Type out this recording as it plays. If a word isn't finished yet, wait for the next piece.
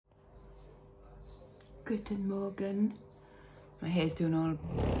Guten Morgen. My hair's doing all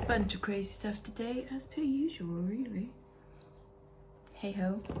a bunch of crazy stuff today, as per usual, really. Hey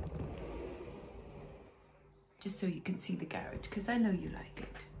ho. Just so you can see the garage, because I know you like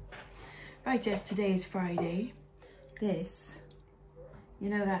it. Right, yes, today is Friday. This, you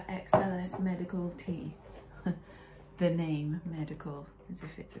know that XLS medical tea? The name medical, as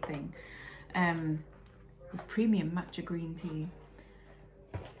if it's a thing. Premium matcha green tea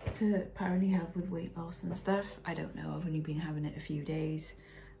to apparently help with weight loss and stuff. I don't know, I've only been having it a few days.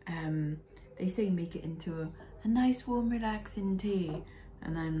 They say make it into a nice warm relaxing tea,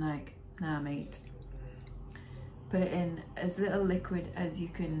 and I'm like, nah mate. Put it in as little liquid as you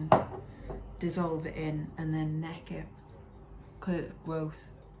can dissolve it in, and then neck it, because it's gross.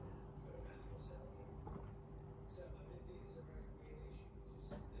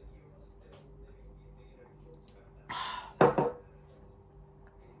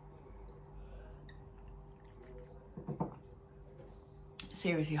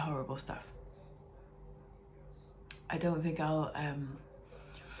 Seriously horrible stuff. I don't think I'll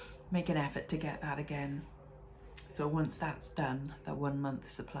make an effort to get that again. So once that's done, that 1 month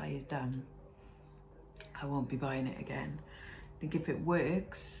supply is done, I won't be buying it again. I think if it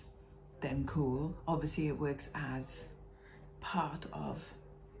works, then cool. Obviously it works as part of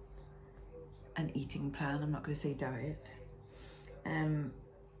an eating plan. I'm not going to say diet.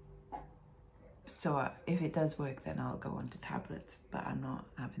 So if it does work, then I'll go on to tablets, but I'm not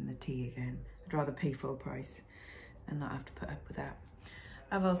having the tea again. I'd rather pay full price and not have to put up with that.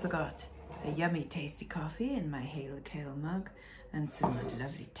 I've also got a yummy tasty coffee in my Hail Kale mug, and some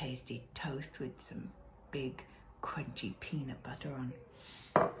lovely tasty toast with some big crunchy peanut butter on.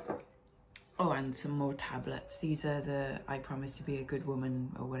 Oh, and some more tablets. These are the I Promise to Be a Good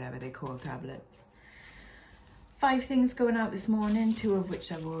Woman, or whatever they call tablets. 5 things going out this morning, 2 of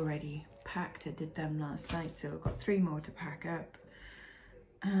which I've already packed. I did them last night, so I've got 3 more to pack up,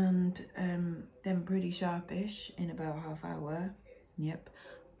 and then pretty sharpish in about half hour. Yep,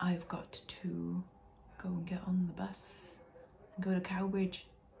 I've got to go and get on the bus and go to Cowbridge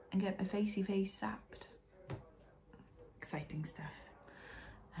and get my facey face sapped. Exciting stuff.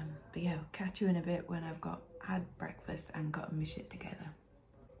 But yeah, I'll catch you in a bit when I've had breakfast and gotten my shit together.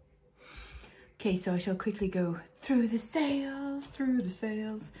 Okay, so I shall quickly go through the sales,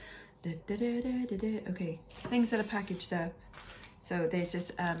 Okay, things that are packaged up. So there's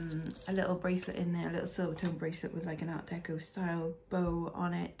just a little bracelet in there, a little silver tone bracelet with like an Art Deco style bow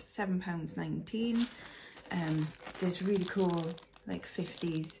on it, £7.19. There's really cool like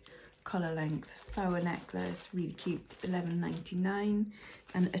 50s collar length flower necklace, really cute, £11.99.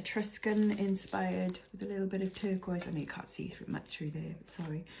 And Etruscan inspired with a little bit of turquoise. I know you can't see through much through there, but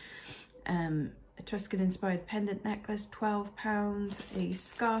sorry. Etruscan inspired pendant necklace, £12, a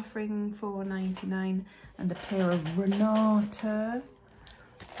scarf ring, £4.99, and a pair of Renata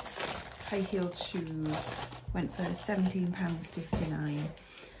high-heeled shoes went for £17.59.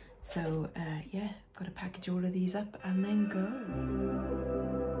 So yeah, got to package all of these up and then go.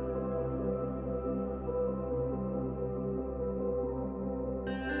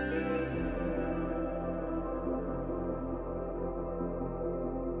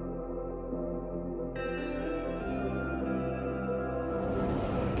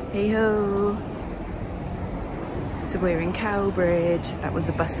 Hey ho! So we're in Cowbridge. That was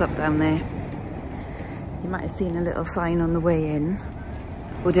the bus stop down there. You might have seen a little sign on the way in.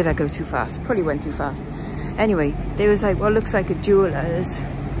 Or did I go too fast? Probably went too fast. Anyway, there was like what looks like a jeweller's,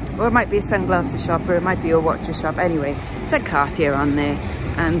 or it might be a sunglasses shop, or it might be a watches shop. Anyway, it said Cartier on there.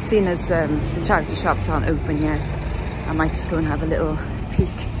 And seeing as the charity shops aren't open yet, I might just go and have a little peek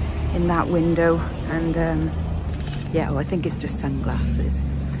in that window. And yeah, well, I think it's just sunglasses.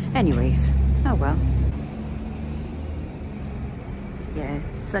 Anyways, oh well. Yeah,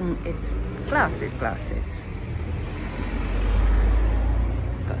 it's glasses.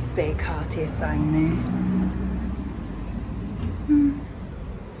 Got a spare Cartier sign there.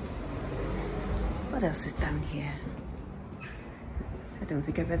 What else is down here? I don't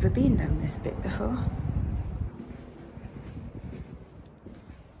think I've ever been down this bit before.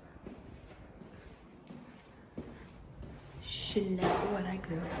 Chanel, I like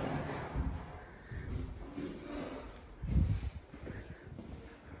those ones.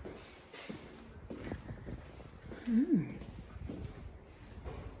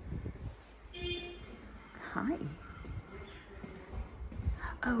 Hi.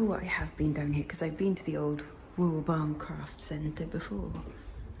 Oh, I have been down here because I've been to the old Wool Barn Craft Centre before.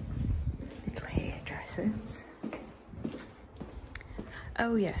 Little hairdressers.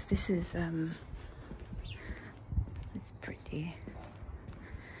 Oh yes, this is it's pretty.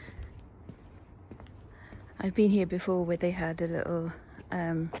 I've been here before where they had a little,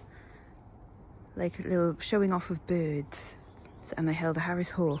 like a little showing off of birds, and I held a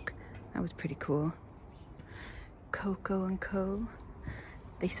Harris hawk. That was pretty cool. Coco & Co.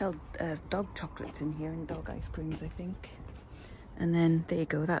 They sell dog chocolates in here and dog ice creams, I think. And then there you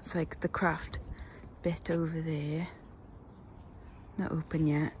go, that's like the craft bit over there. Not open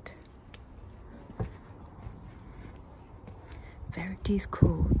yet. Verity's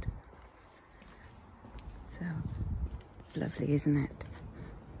Court. So it's lovely, isn't it?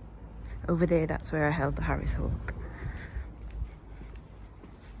 Over there, that's where I held the Harris hawk.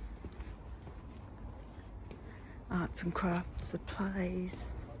 Arts and crafts, supplies.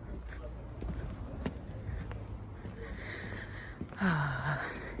 Ah,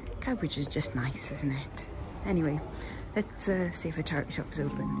 Cowbridge is just nice, isn't it? Anyway, let's see if a charity shop is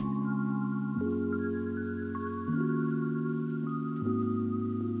open.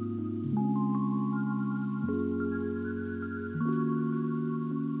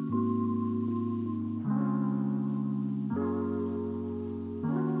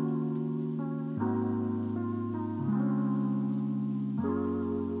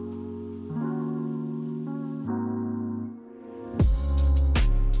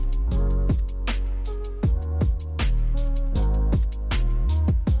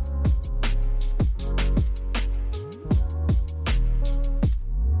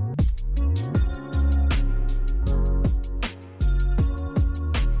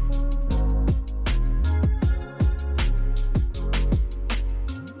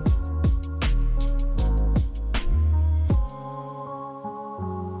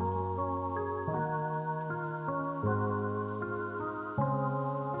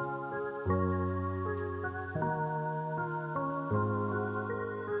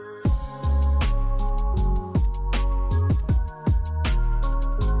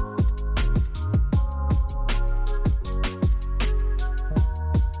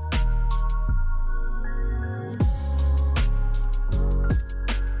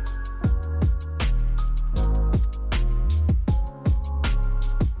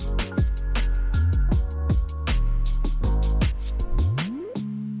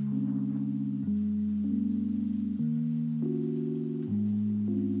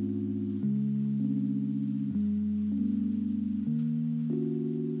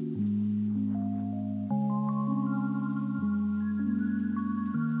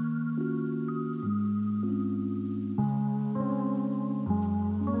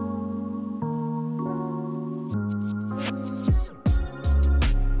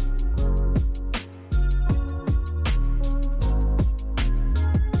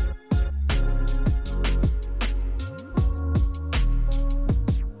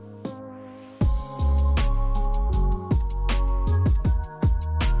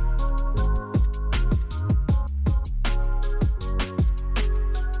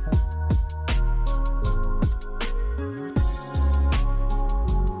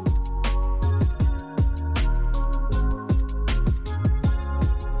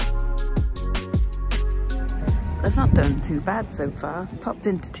 I've not done too bad so far. Popped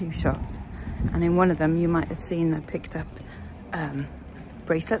into 2 shops, and in one of them you might have seen I picked up a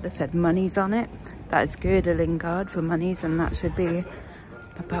bracelet that said Monies on it. That is girdling guard for Monies, and that should be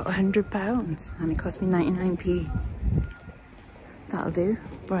about £100, and it cost me 99p. That'll do.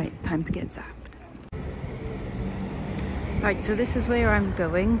 Right, time to get zapped. Right, so this is where I'm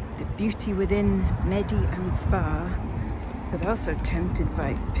going. The beauty within Medi and Spa, but also tempted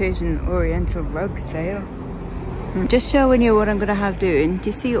by Persian Oriental rug sale. I'm just showing you what I'm going to have doing. Do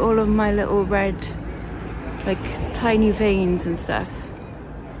you see all of my little red, like, tiny veins and stuff?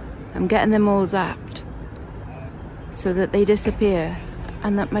 I'm getting them all zapped so that they disappear,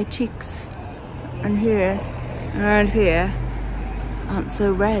 and that my cheeks and here and around here aren't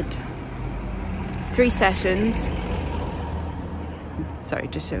so red. 3 sessions. Sorry,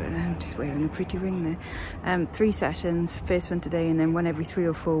 just showing, I'm just wearing a pretty ring there. 3 sessions, first one today, and then one every 3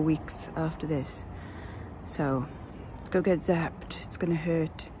 or 4 weeks after this. So let's go get zapped. It's gonna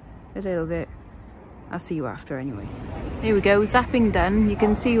hurt a little bit. I'll see you after anyway. Here we go, zapping done. You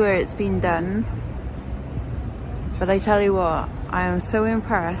can see where it's been done. But I tell you what, I am so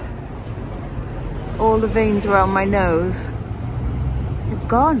impressed. All the veins around my nose are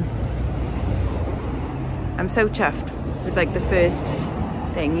gone. I'm so chuffed with like the first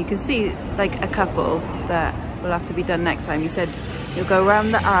thing. You can see like a couple that will have to be done next time. You said you'll go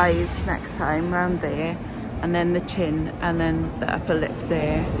around the eyes next time, around there, and then the chin, and then the upper lip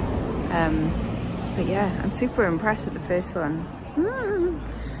there. But yeah, I'm super impressed with the first one.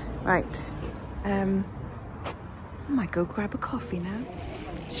 Right, I might go grab a coffee now.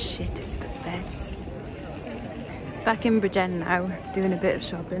 Shit, it's the feds. back in Bridgend now, doing a bit of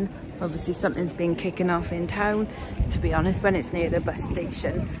shopping. Obviously something's been kicking off in town, to be honest, when it's near the bus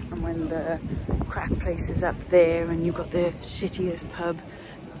station and when the crack place is up there and you've got the shittiest pub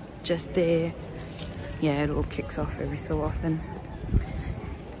just there. Yeah, it all kicks off every so often.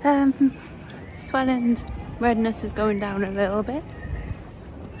 Swelling, redness is going down a little bit.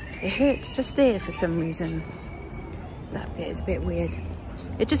 It hurts just there for some reason. That bit is a bit weird.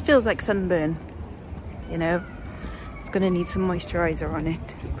 It just feels like sunburn, you know. It's gonna need some moisturizer on it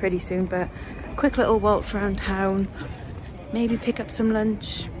pretty soon, but quick little waltz around town, maybe pick up some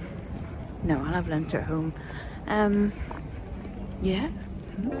lunch. No, I'll have lunch at home. Yeah.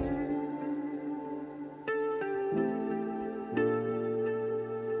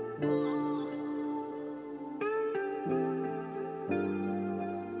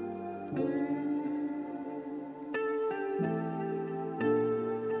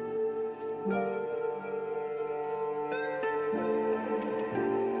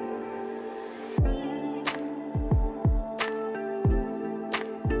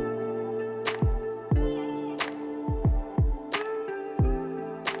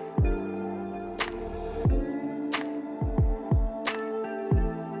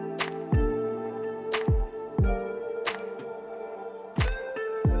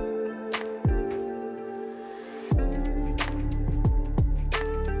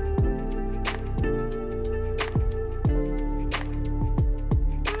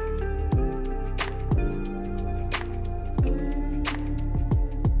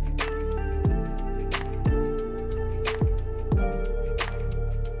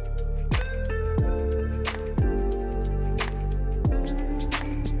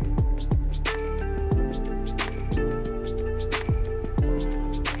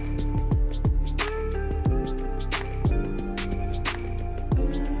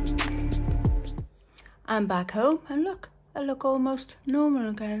 I'm back home and look, I look almost normal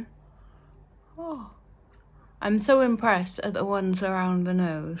again. Oh, I'm so impressed at the ones around the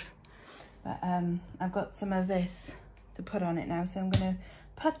nose. But I've got some of this to put on it now, so I'm gonna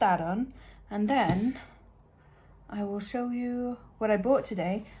put that on and then I will show you what I bought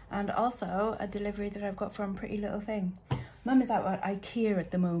today and also a delivery that I've got from Pretty Little Thing. Mum is out at IKEA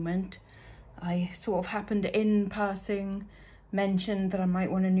at the moment. I sort of happened in passing, mentioned that I might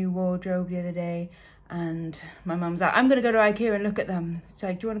want a new wardrobe the other day, and my mum's like, I'm gonna go to IKEA and look at them. It's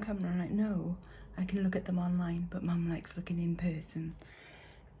like, do you wanna come? And I'm like, no, I can look at them online, but Mum likes looking in person,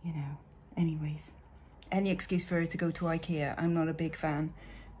 you know. Anyways, any excuse for her to go to IKEA. I'm not a big fan,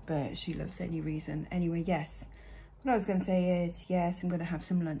 but she loves any reason. Anyway, yes, what I was gonna say is, yes, I'm gonna have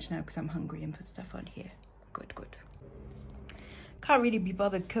some lunch now because I'm hungry and put stuff on here. Good, good. Can't really be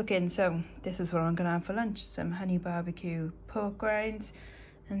bothered cooking, so this is what I'm gonna have for lunch. Some honey barbecue pork rinds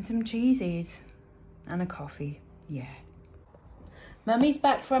and some cheesies. And a coffee, yeah. Mummy's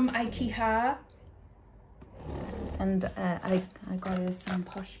back from IKEA. And I got her some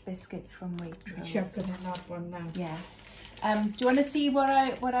posh biscuits from Waitrose. She's gonna have one now. Yes. Do you want to see what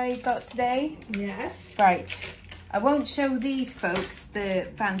I got today? Yes. Right. I won't show these folks the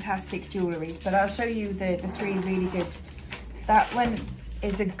fantastic jewelleries, but I'll show you the three really good. That one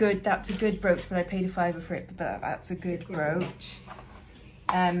is that's a good brooch, but I paid $5 for it, but that's a good brooch.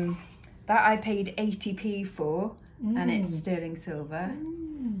 That I paid 80p for, and it's sterling silver.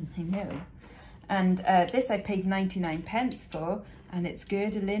 I know. And this I paid 99 pence for, and it's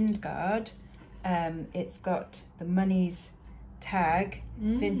Gerda Lindgard. It's got the money's tag,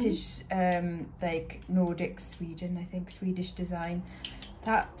 vintage, like Nordic Sweden, I think, Swedish design.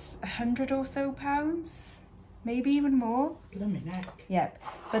 That's £100 or so, maybe even more. Blimey neck. Yep.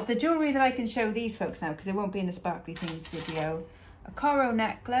 But the jewellery that I can show these folks now, because it won't be in the Sparkly Things video, a coral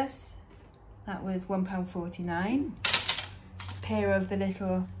necklace. That was £1.49. A pair of the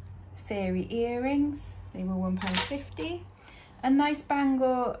little fairy earrings. They were £1.50. A nice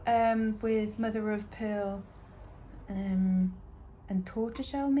bangle with mother of pearl and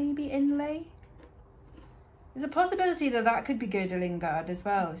tortoiseshell maybe inlay. There's a possibility that that could be Gerda Lindgard as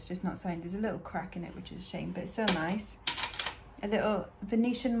well. It's just not signed. There's a little crack in it, which is a shame, but it's still nice. A little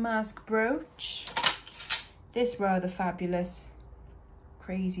Venetian mask brooch. This rather fabulous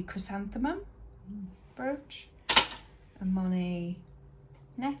crazy chrysanthemum brooch. A Monet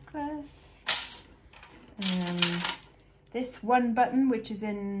necklace. This one button, which is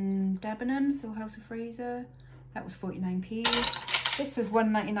in Debenhams or House of Fraser, that was 49p. This was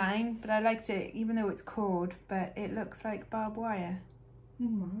 £1.99, but I liked it even though it's cord, but it looks like barbed wire.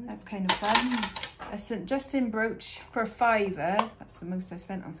 That's kind of fun. A St. Justin brooch for £5. That's the most I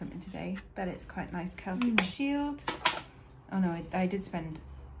spent on something today, but it's quite nice. Celtic shield. Oh no, I did spend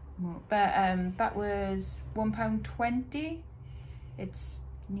more. But that was £1.20. It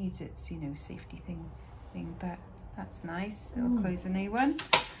needs its, you know, safety thing, but that's nice. It'll close a new one.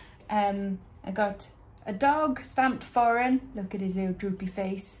 I got a dog stamped foreign. Look at his little droopy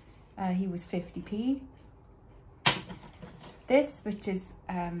face. He was 50p. This, which is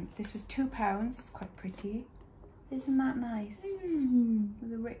this was £2. It's quite pretty. Isn't that nice?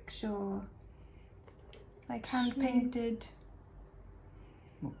 With a rickshaw, like hand painted,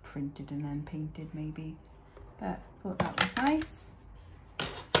 well, printed and then painted maybe, but I thought that was nice.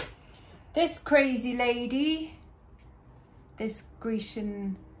 This crazy lady, this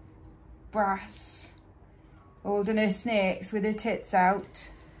Grecian brass holding her snakes with her tits out.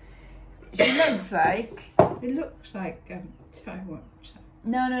 She looks like... It looks like Taiwan.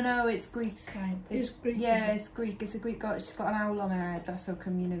 No, it's Greek. It's Greek. Yeah, it's Greek. It's a Greek god. She's got an owl on her head. That's how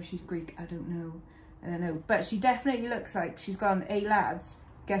come you know she's Greek. I don't know. But she definitely looks like she's gone, hey lads,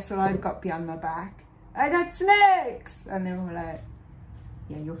 guess what I've got behind my back? I got snakes! And they're all like,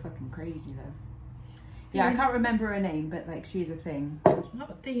 yeah, you're fucking crazy, love. Yeah, I can't remember her name, but like she's a thing. It's not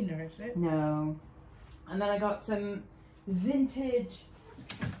Athena, is it? No. And then I got some vintage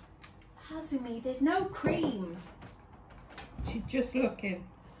Hazumi. There's no cream. She's just looking.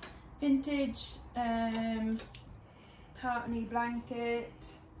 Vintage tartany blanket.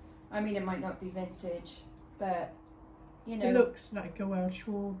 I mean, it might not be vintage, but you know, It looks like a Welsh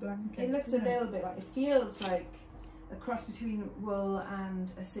wool blanket. it looks a little bit like, it feels like a cross between wool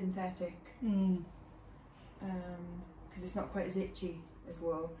and a synthetic, because it's not quite as itchy as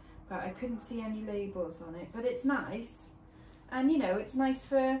wool, but I couldn't see any labels on it. But it's nice, and you know, it's nice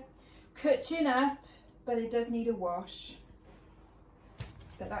for catching up, but it does need a wash,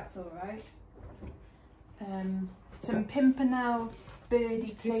 but that's all right. Some Pimpernel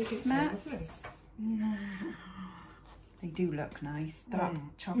birdie placemats. They do look nice, dark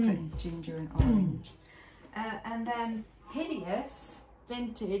chocolate, ginger and orange. And then hideous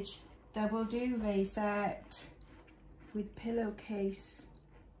vintage double duvet set with pillowcase.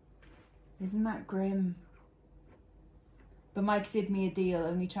 Isn't that grim? But Mike did me a deal,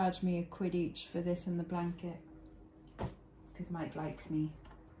 only charged me £1 each for this and the blanket. Because Mike likes me.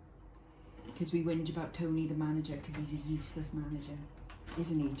 Because we whinge about Tony the manager, because he's a useless manager.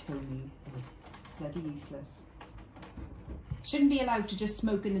 Isn't he, Tony? Bloody useless. Shouldn't be allowed to just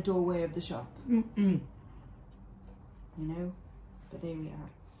smoke in the doorway of the shop. You know? But there we are.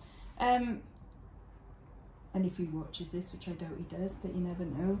 And if he watches this, which I doubt he does, but you never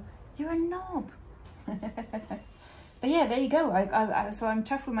know, you're a knob. But yeah, there you go. So I'm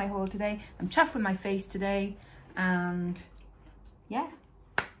chuffed with my haul today. I'm chuffed with my face today. And yeah.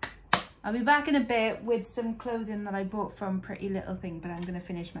 I'll be back in a bit with some clothing that I bought from Pretty Little Thing, but I'm going to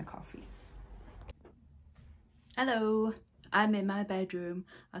finish my coffee. Hello. I'm in my bedroom.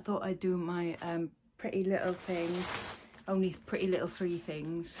 I thought I'd do my Pretty Little Things, only Pretty Little 3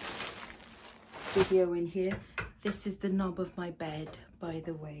 things video in here. This is the knob of my bed, by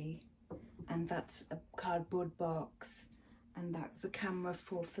the way, and that's a cardboard box, and that's the camera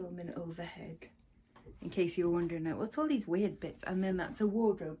for filming overhead, in case you're wondering what's all these weird bits. And then that's a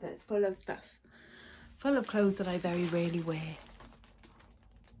wardrobe that's full of stuff, full of clothes that I very rarely wear.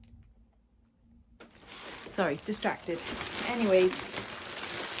 Sorry, distracted. Anyways,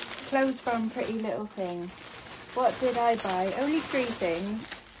 clothes from Pretty Little Thing. What did I buy? Only 3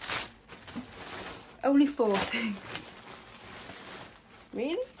 things. Only 4 things.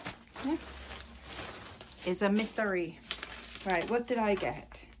 Really? Yeah. It's a mystery. Right, what did I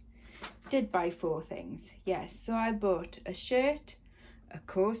get? Did buy 4 things. Yes, so I bought a shirt, a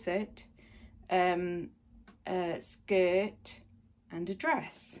corset, a skirt, and a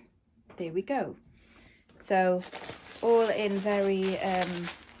dress. There we go. So, all in very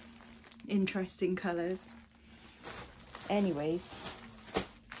interesting colours. Anyways,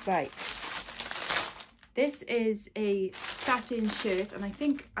 right. This is a satin shirt, and I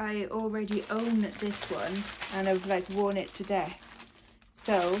think I already own this one, and I've like worn it to death.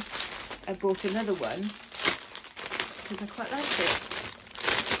 So, I bought another one, because I quite like it.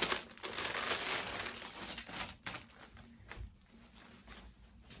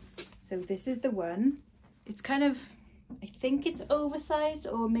 So this is the one. It's kind of, I think it's oversized,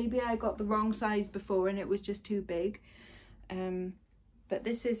 or maybe I got the wrong size before and it was just too big. But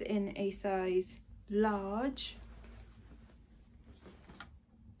this is in a size large.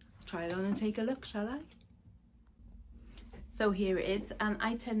 Try it on and take a look, shall I? So here it is, and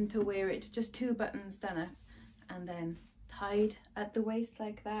I tend to wear it just 2 buttons done up and then tied at the waist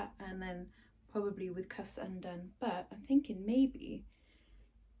like that, and then probably with cuffs undone. But I'm thinking maybe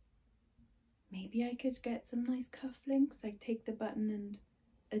I could get some nice cuff links, like take the button and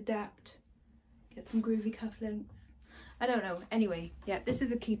adapt, get some groovy cufflinks. I don't know. Anyway, yeah, this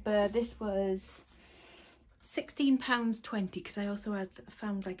is a keeper. This was £16.20 because I also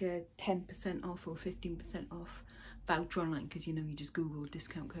found like a 10% off or 15% off voucher online, because you know, you just Google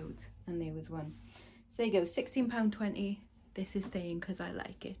discount codes and there was one. So there you go, £16.20. This is staying because I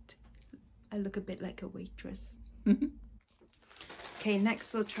like it. I look a bit like a waitress. Okay,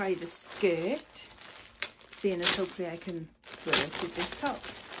 next we'll try the skirt, seeing as hopefully I can wear it with this top.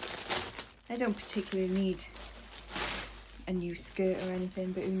 I don't particularly need a new skirt or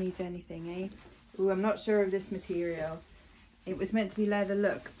anything, but who needs anything, eh? Ooh, I'm not sure of this material. It was meant to be leather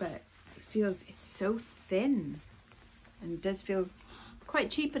look, but it feels, it's so thin and it does feel quite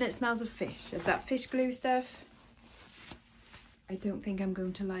cheap, and it smells of fish, of that fish glue stuff. I don't think I'm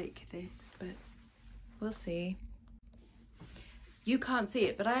going to like this, but we'll see. You can't see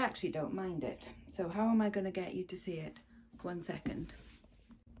it, but I actually don't mind it. So how am I going to get you to see it? 1 second.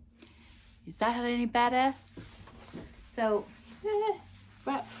 Is that any better? So,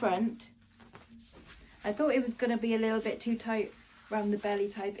 wrap front. I thought it was going to be a little bit too tight around the belly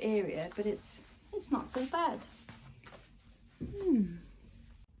type area, but it's not so bad.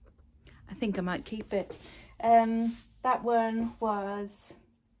 I think I might keep it. That one was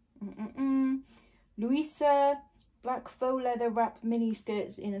Louisa black faux leather wrap mini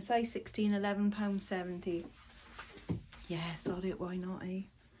skirts in a size 16, £11.70. Yeah, sod it, why not, eh?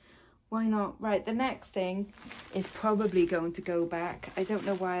 Why not? Right, the next thing is probably going to go back. I don't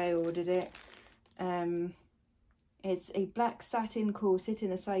know why I ordered it. It's a black satin corset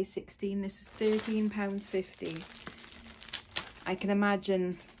in a size 16. This is £13.50. I can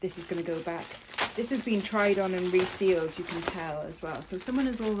imagine this is going to go back. This has been tried on and resealed, you can tell as well. So someone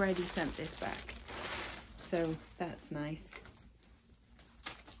has already sent this back. So that's nice.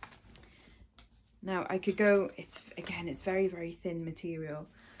 Now I could go, it's very, very thin material.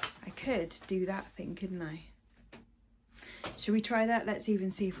 I could do that thing, couldn't I? Should we try that? Let's even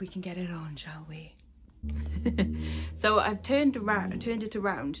see if we can get it on, shall we? So I've turned it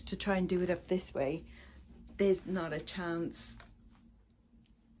around to try and do it up this way. There's not a chance.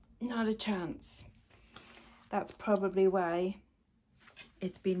 Not a chance. That's probably why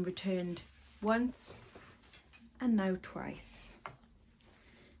it's been returned once and now twice.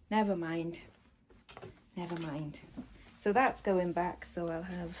 Never mind. Never mind. So that's going back, so I'll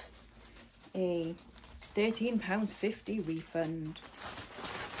have a £13.50 refund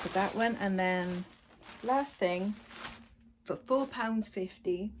for that one. And then last thing, for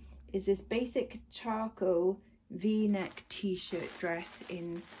 £4.50 is this basic charcoal V-neck t-shirt dress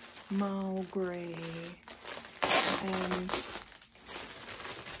in marl grey.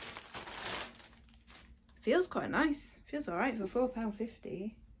 Feels quite nice. Feels alright for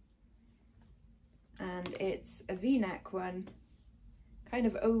 £4.50. And it's a V-neck one, kind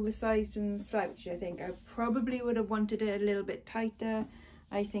of oversized and slouchy. I think I probably would have wanted it a little bit tighter.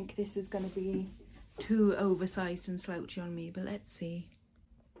 I think this is going to be too oversized and slouchy on me, but let's see.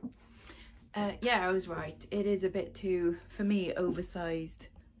 Yeah, I was right. It is a bit too, for me, oversized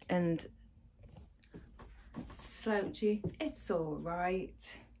and slouchy. It's all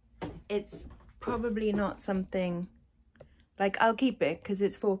right. It's probably not something, like, I'll keep it because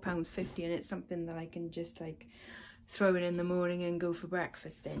it's £4.50 and it's something that I can just like throw it in the morning and go for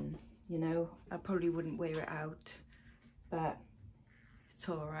breakfast in, you know. I probably wouldn't wear it out, but it's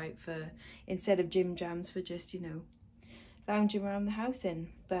all right for, instead of gym jams, for just, you know, lounging around the house in.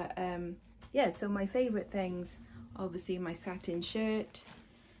 But yeah, so my favorite things, obviously my satin shirt.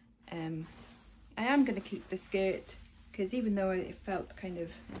 I am going to keep the skirt because even though it felt kind of,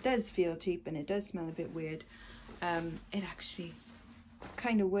 it does feel cheap and it does smell a bit weird, it actually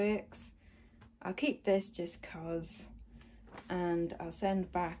kind of works. I'll keep this just cause, and I'll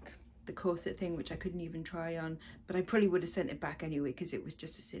send back the corset thing, which I couldn't even try on, but I probably would have sent it back anyway because it was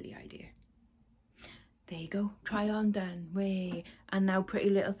just a silly idea. There you go, try on done. Way. And now Pretty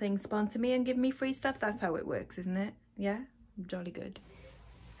Little Things sponsor me and give me free stuff. That's how it works, isn't it? Yeah, jolly good.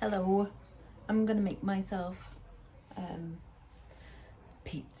 Hello, I'm gonna make myself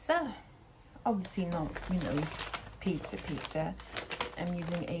pizza. Obviously not, you know, pizza. I'm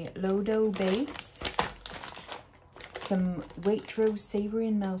using a low-dough base, some Waitrose savoury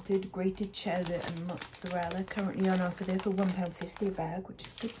and melted grated cheddar and mozzarella, currently on offer there for £1.50 a bag, which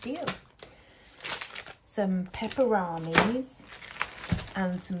is a good deal. Some pepperonis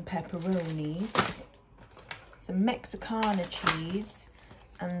and some pepperonis, some Mexicana cheese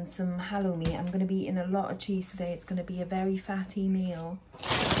and some halloumi. I'm going to be eating a lot of cheese today. It's going to be a very fatty meal.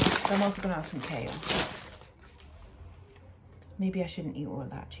 So I'm also going to have some kale. Maybe I shouldn't eat all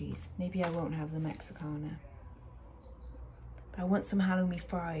that cheese. Maybe I won't have the Mexicana. But I want some halloumi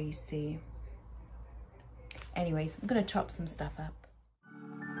fries, see. Anyways, I'm gonna chop some stuff up.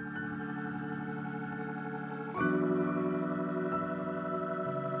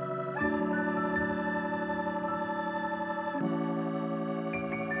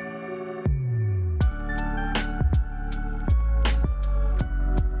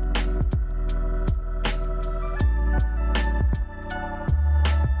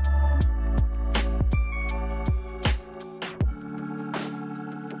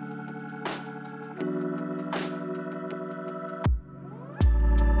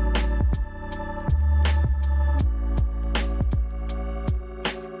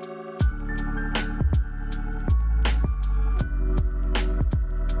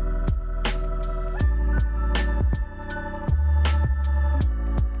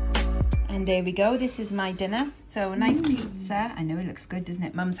 And there we go, this is my dinner. So a nice pizza. I know it looks good, doesn't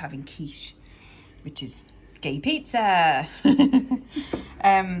it? Mum's having quiche, which is gay pizza.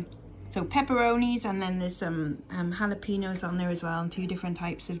 So pepperonis, and then there's some jalapenos on there as well, and 2 different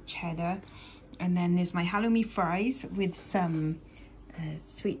types of cheddar. And then there's my halloumi fries with some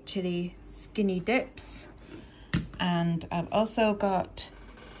sweet chili skinny dips. And I've also got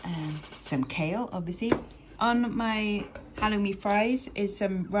some kale, obviously. On my halloumi fries is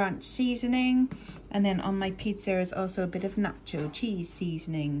some ranch seasoning, and then on my pizza is also a bit of nacho cheese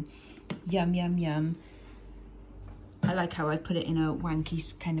seasoning. Yum, yum, yum. I like how I put it in a wanky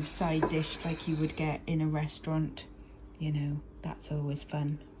kind of side dish like you would get in a restaurant. You know, that's always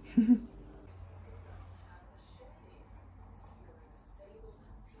fun.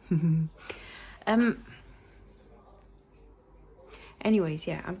 Anyways,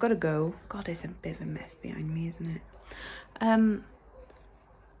 yeah, I've got to go. God, it's a bit of a mess behind me, isn't it?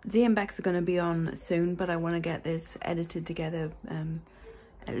 Z and Bex are going to be on soon, but I want to get this edited together,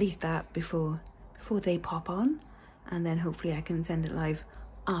 at least that before they pop on, and then hopefully I can send it live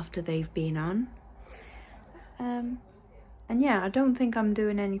after they've been on. And yeah, I don't think I'm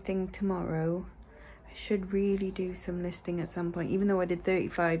doing anything tomorrow. I should really do some listing at some point, even though I did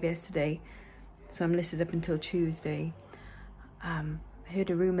 35 yesterday, so I'm listed up until Tuesday. I heard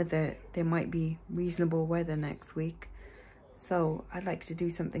a rumour that there might be reasonable weather next week, so I'd like to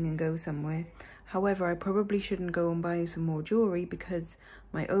do something and go somewhere. However, I probably shouldn't go and buy some more jewellery because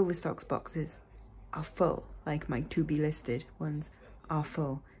my overstocks boxes are full, like my to be listed ones are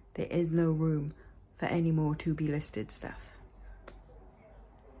full. There is no room for any more to be listed stuff.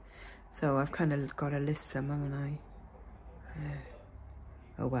 So I've kind of got to list some, haven't I?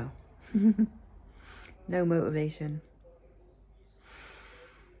 Oh well. No motivation.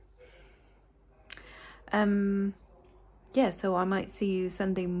 Yeah, so I might see you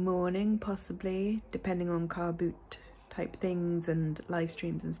Sunday morning, possibly, depending on car boot type things and live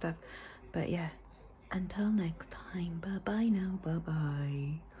streams and stuff. But yeah, until next time, bye-bye now,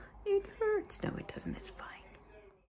 bye-bye. It hurts. No, it doesn't, it's fine.